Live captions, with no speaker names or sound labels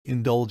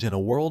Indulge in a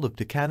world of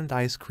decadent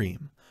ice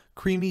cream,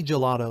 creamy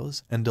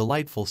gelatos, and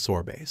delightful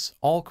sorbets,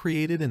 all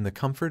created in the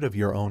comfort of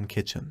your own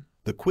kitchen.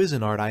 The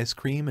Cuisinart ice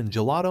cream and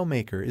gelato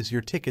maker is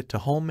your ticket to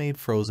homemade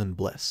frozen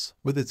bliss.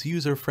 With its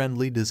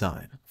user-friendly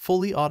design,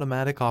 fully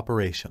automatic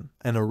operation,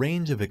 and a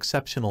range of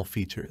exceptional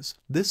features,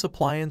 this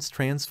appliance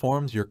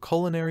transforms your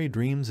culinary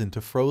dreams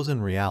into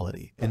frozen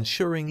reality,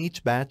 ensuring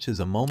each batch is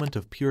a moment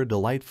of pure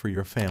delight for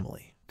your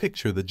family.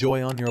 Picture the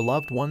joy on your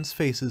loved ones'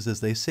 faces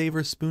as they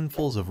savor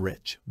spoonfuls of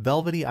rich,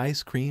 velvety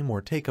ice cream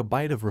or take a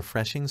bite of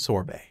refreshing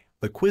sorbet.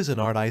 The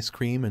Cuisinart ice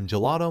cream and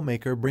gelato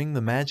maker bring the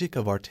magic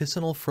of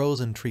artisanal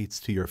frozen treats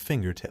to your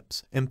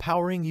fingertips,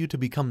 empowering you to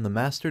become the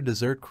master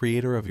dessert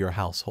creator of your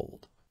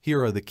household.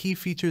 Here are the key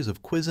features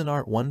of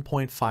Cuisinart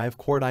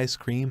 1.5-quart ice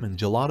cream and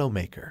gelato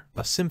maker.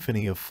 A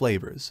symphony of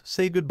flavors.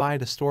 Say goodbye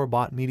to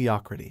store-bought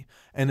mediocrity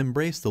and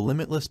embrace the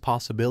limitless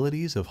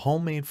possibilities of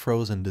homemade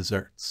frozen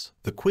desserts.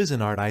 The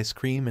Cuisinart ice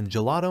cream and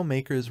gelato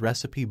maker's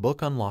recipe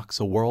book unlocks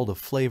a world of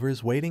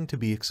flavors waiting to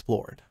be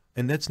explored.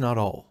 And that's not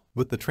all.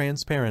 With the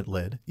transparent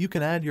lid, you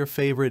can add your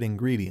favorite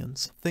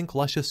ingredients. Think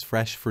luscious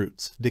fresh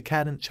fruits,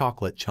 decadent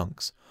chocolate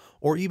chunks,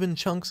 or even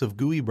chunks of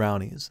gooey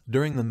brownies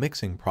during the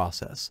mixing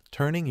process,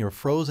 turning your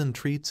frozen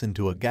treats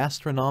into a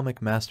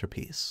gastronomic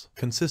masterpiece.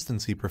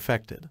 Consistency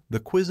perfected.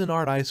 The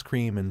Cuisinart ice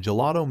cream and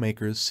gelato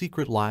maker's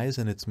secret lies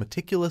in its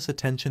meticulous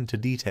attention to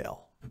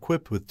detail.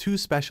 Equipped with two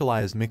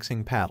specialized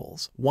mixing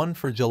paddles, one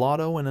for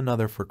gelato and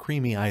another for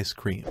creamy ice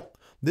cream,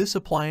 this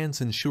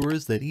appliance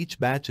ensures that each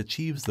batch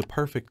achieves the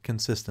perfect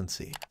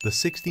consistency. The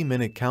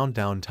 60-minute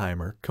countdown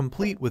timer,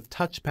 complete with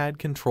touchpad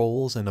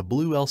controls and a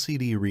blue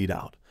LCD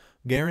readout,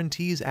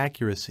 guarantees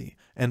accuracy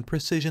and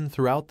precision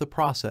throughout the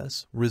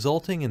process,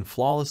 resulting in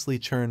flawlessly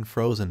churned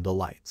frozen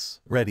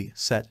delights. Ready,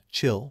 set,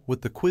 chill.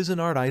 With the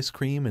Cuisinart ice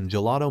cream and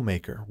gelato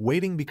maker,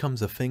 waiting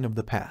becomes a thing of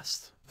the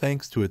past.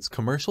 Thanks to its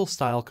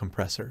commercial-style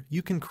compressor,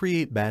 you can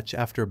create batch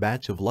after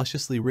batch of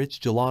lusciously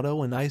rich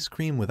gelato and ice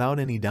cream without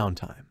any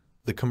downtime.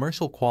 The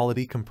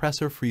commercial-quality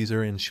compressor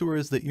freezer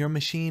ensures that your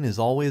machine is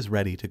always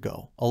ready to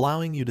go,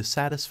 allowing you to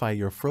satisfy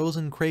your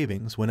frozen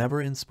cravings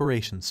whenever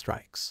inspiration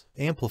strikes.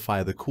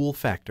 Amplify the cool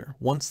factor.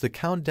 Once the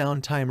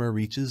countdown timer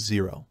reaches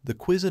 0, the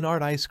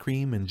Cuisinart ice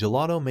cream and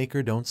gelato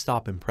maker don't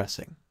stop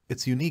impressing.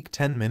 Its unique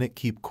 10-minute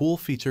keep cool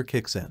feature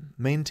kicks in,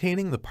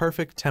 maintaining the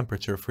perfect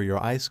temperature for your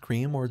ice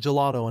cream or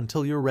gelato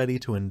until you're ready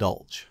to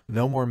indulge.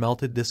 No more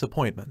melted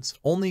disappointments,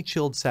 only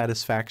chilled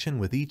satisfaction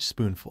with each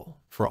spoonful.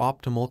 For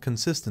optimal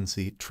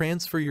consistency,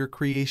 transfer your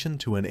creation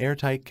to an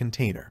airtight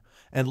container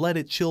and let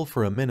it chill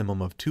for a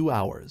minimum of 2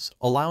 hours,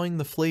 allowing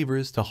the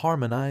flavors to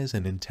harmonize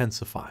and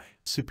intensify.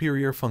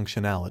 Superior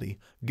functionality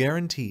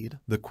guaranteed.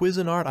 The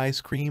Cuisinart ice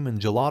cream and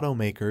gelato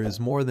maker is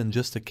more than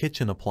just a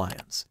kitchen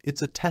appliance.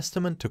 It's a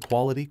testament to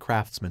quality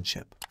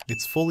craftsmanship.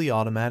 Its fully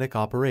automatic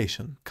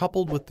operation,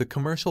 coupled with the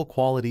commercial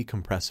quality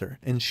compressor,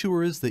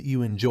 ensures that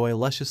you enjoy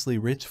lusciously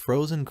rich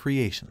frozen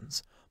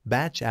creations,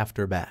 batch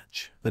after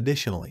batch.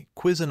 Additionally,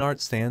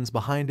 Cuisinart stands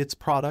behind its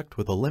product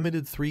with a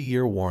limited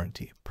 3-year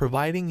warranty,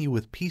 providing you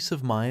with peace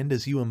of mind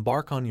as you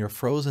embark on your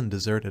frozen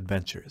dessert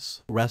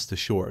adventures. Rest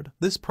assured,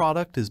 this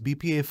product is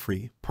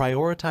BPA-free,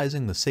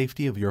 prioritizing the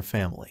safety of your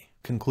family.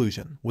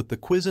 Conclusion. With the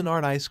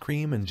Cuisinart ice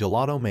cream and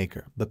gelato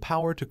maker, the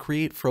power to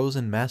create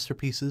frozen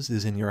masterpieces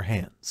is in your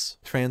hands.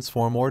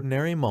 Transform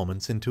ordinary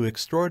moments into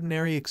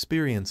extraordinary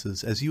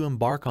experiences as you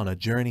embark on a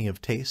journey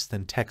of taste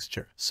and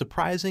texture,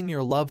 surprising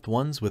your loved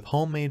ones with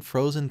homemade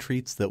frozen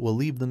treats that will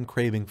leave them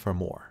craving for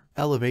more.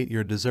 Elevate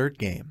your dessert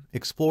game,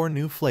 explore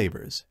new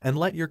flavors, and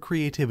let your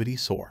creativity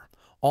soar.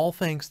 All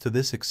thanks to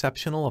this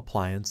exceptional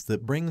appliance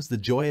that brings the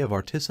joy of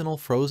artisanal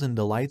frozen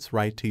delights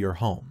right to your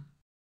home.